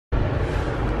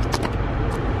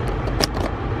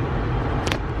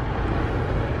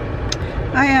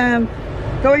I am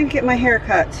going to get my hair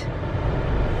cut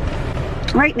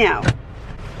right now.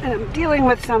 And I'm dealing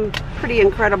with some pretty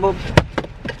incredible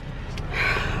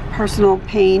personal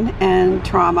pain and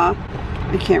trauma.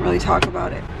 I can't really talk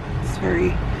about it. It's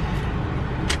very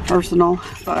personal,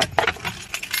 but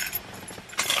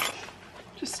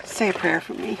just say a prayer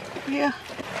for me. Yeah.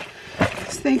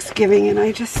 It's Thanksgiving and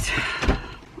I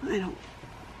don't.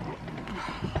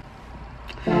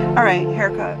 All right,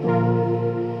 haircut.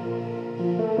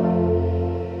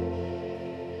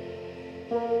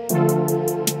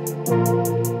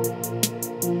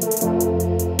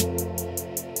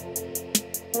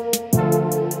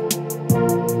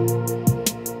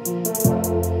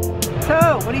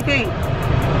 So, what do you think?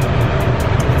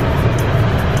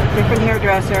 Different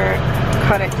hairdresser,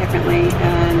 cut it differently,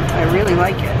 and I really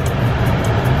like it.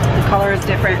 The color is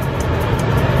different.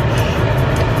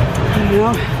 You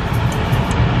know,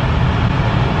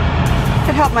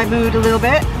 it helped my mood a little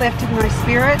bit, lifted my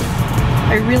spirits.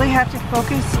 I really have to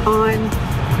focus on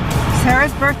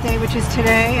Sarah's birthday, which is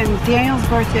today, and Daniel's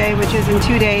birthday, which is in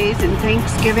 2 days, and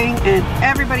Thanksgiving, and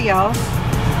everybody else.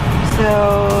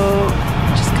 So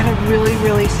just gotta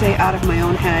really stay out of my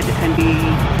own head and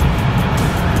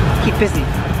keep busy.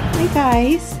 Hi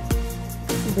guys,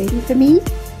 you waiting for me?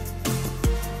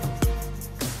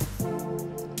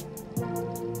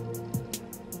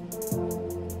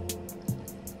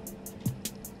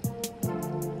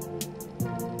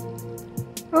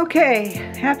 Okay,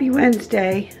 happy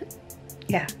Wednesday.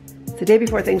 Yeah, it's the day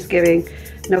before Thanksgiving,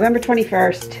 November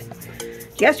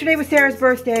 21st. Yesterday was Sarah's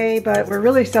birthday, but we're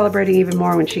really celebrating even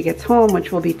more when she gets home,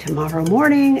 which will be tomorrow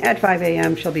morning at 5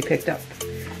 a.m. She'll be picked up.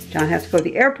 John has to go to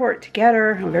the airport to get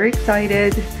her. I'm very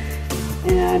excited.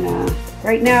 And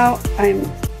right now, I'm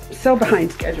so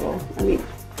behind schedule. I mean,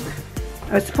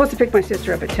 I was supposed to pick my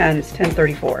sister up at 10. It's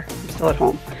 10:34. I'm still at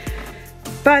home.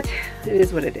 But it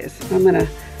is what it is. I'm gonna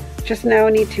just now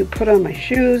need to put on my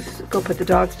shoes, go put the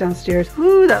dogs downstairs.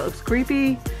 Ooh, that looks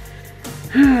creepy.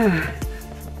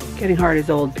 Getting hard is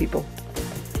old, people.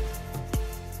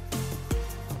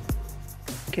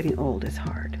 Getting old is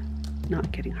hard.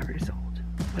 Not getting hard is old.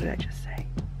 What did I just say?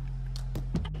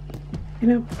 You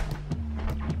know?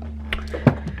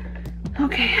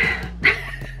 Okay.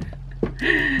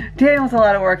 Today was a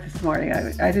lot of work this morning.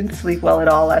 I didn't sleep well at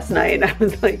all last night. I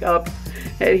was like up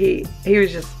and he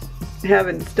was just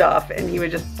having stuff and he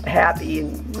was just happy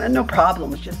and no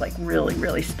problems, just like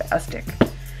really spastic.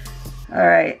 All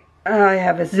right, I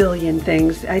have a zillion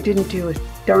things. I didn't do a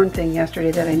darn thing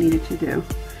yesterday that I needed to do.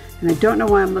 And I don't know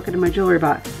why I'm looking at my jewelry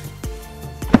box.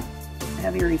 I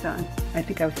have earrings on. I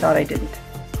think I thought I didn't.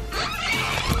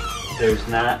 There's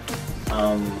not,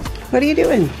 What are you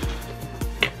doing?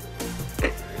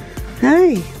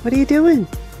 Hi, what are you doing?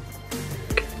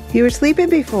 You were sleeping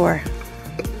before.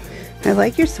 I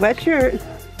like your sweatshirt.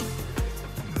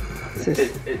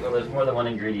 well, there's more than one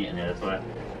ingredient in it, that's why.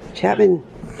 Chapman.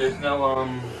 There's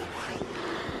no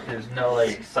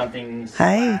like something.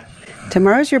 Hi.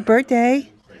 Tomorrow's your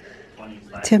birthday.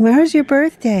 Tomorrow's your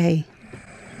birthday.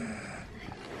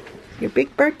 Your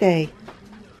big birthday.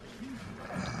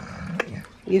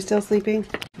 You still sleeping?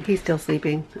 He's still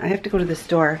sleeping. I have to go to the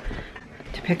store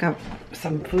to pick up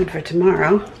some food for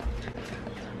tomorrow.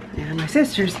 And my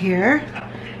sister's here.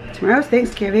 Tomorrow's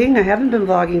Thanksgiving. I haven't been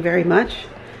vlogging very much.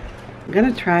 I'm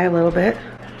gonna try a little bit.